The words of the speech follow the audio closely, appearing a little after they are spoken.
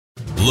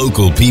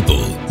Local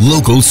people,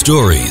 local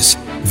stories.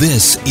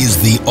 This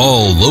is the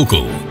All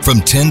Local from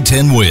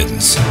 1010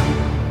 Wins.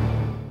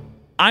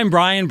 I'm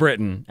Brian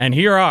Britton, and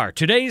here are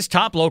today's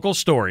top local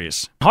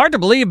stories. Hard to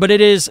believe, but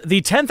it is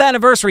the 10th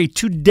anniversary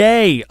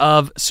today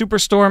of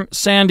Superstorm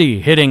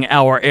Sandy hitting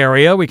our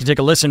area. We can take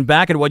a listen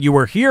back at what you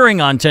were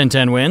hearing on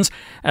 1010 Wins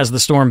as the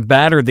storm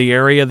battered the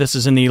area. This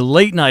is in the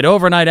late night,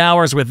 overnight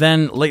hours with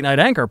then late night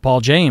anchor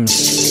Paul James.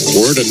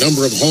 Word, a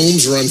number of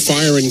homes are on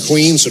fire in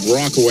Queens at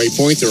Rockaway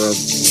Point. There are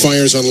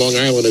fires on Long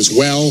Island as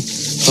well.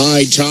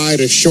 High tide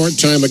a short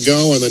time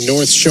ago on the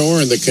North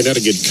Shore and the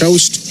Connecticut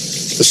coast.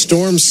 The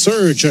storm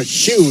surge, a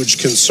huge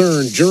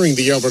concern during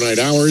the overnight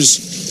hours.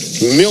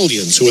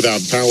 Millions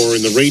without power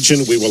in the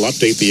region. We will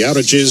update the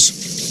outages.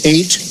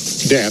 8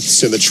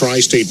 deaths in the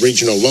tri-state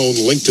region alone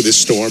linked to this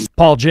storm.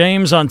 Paul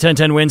James on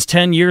 1010 Wins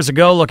 10 years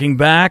ago, looking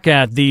back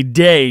at the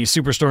day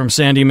Superstorm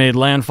Sandy made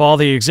landfall.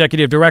 The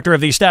executive director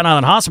of the Staten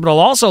Island Hospital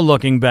also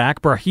looking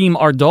back. Brahim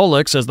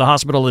Ardolik says the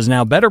hospital is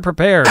now better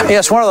prepared. Yeah,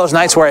 it's one of those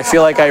nights where I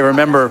feel like I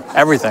remember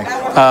everything.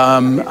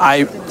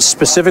 I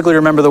specifically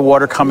remember the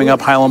water coming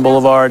up Highland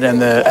Boulevard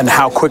and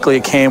how quickly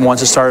it came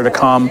once it started to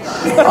come,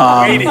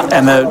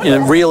 and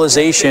the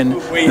realization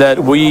that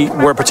we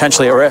were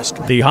potentially at risk.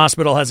 The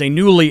hospital has a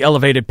newly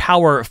elevated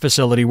power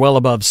facility well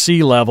above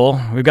sea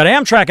level. We've got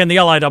Amtrak and the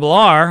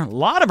LIRR. A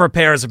lot of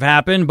repairs have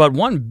happened, but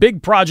one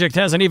big project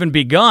hasn't even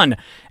begun.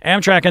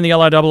 Amtrak and the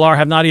LIRR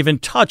have not even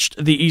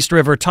touched the East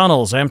River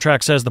tunnels.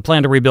 Amtrak says the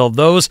plan to rebuild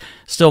those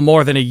still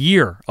more than a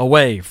year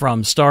away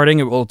from starting.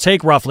 It will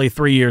take roughly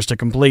 3 years to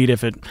complete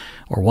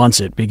once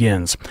it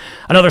begins.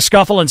 Another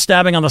scuffle and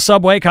stabbing on the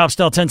subway. Cops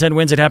tell 1010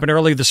 Wins it happened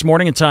early this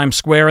morning in Times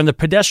Square in the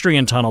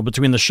pedestrian tunnel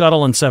between the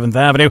Shuttle and 7th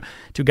Avenue.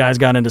 Two guys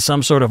got into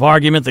some sort of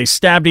argument. They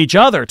stabbed each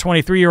other.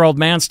 23-year-old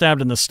man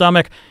stabbed in the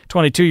stomach.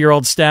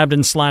 22-year-old stabbed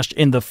and slashed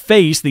in the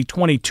face. The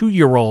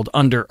 22-year-old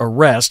under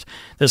arrest.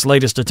 This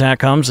latest attack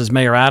comes as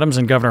Mayor Adams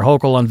and Governor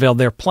Hochul unveiled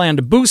their plan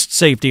to boost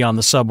safety on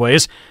the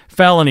subways.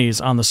 Felonies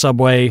on the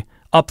subway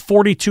up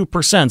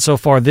 42% so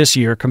far this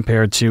year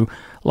compared to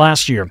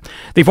last year.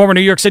 The former New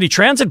York City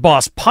Transit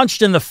boss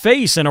punched in the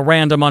face in a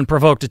random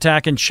unprovoked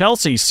attack in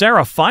Chelsea.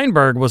 Sarah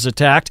Feinberg was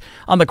attacked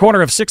on the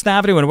corner of 6th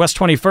Avenue and West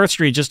 21st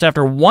Street just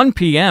after 1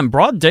 p.m.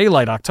 Broad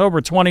daylight,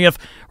 October 20th.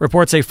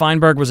 Reports say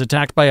Feinberg was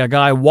attacked by a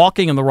guy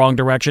walking in the wrong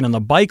direction in the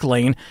bike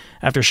lane.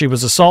 After she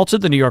was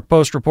assaulted, the New York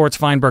Post reports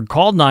Feinberg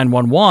called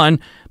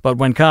 911, but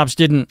when cops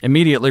didn't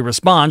immediately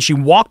respond, she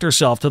walked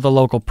herself to the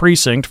local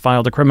precinct,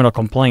 filed a criminal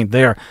complaint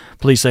there.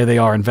 Police say they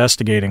are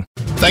investigating.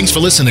 Thanks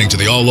for listening to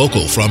the All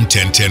Local from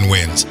 1010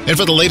 Wins. And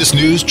for the latest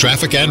news,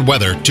 traffic, and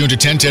weather, tune to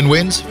 1010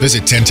 Wins,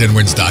 visit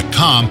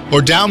 1010wins.com, or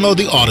download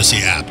the Odyssey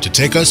app to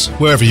take us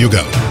wherever you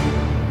go.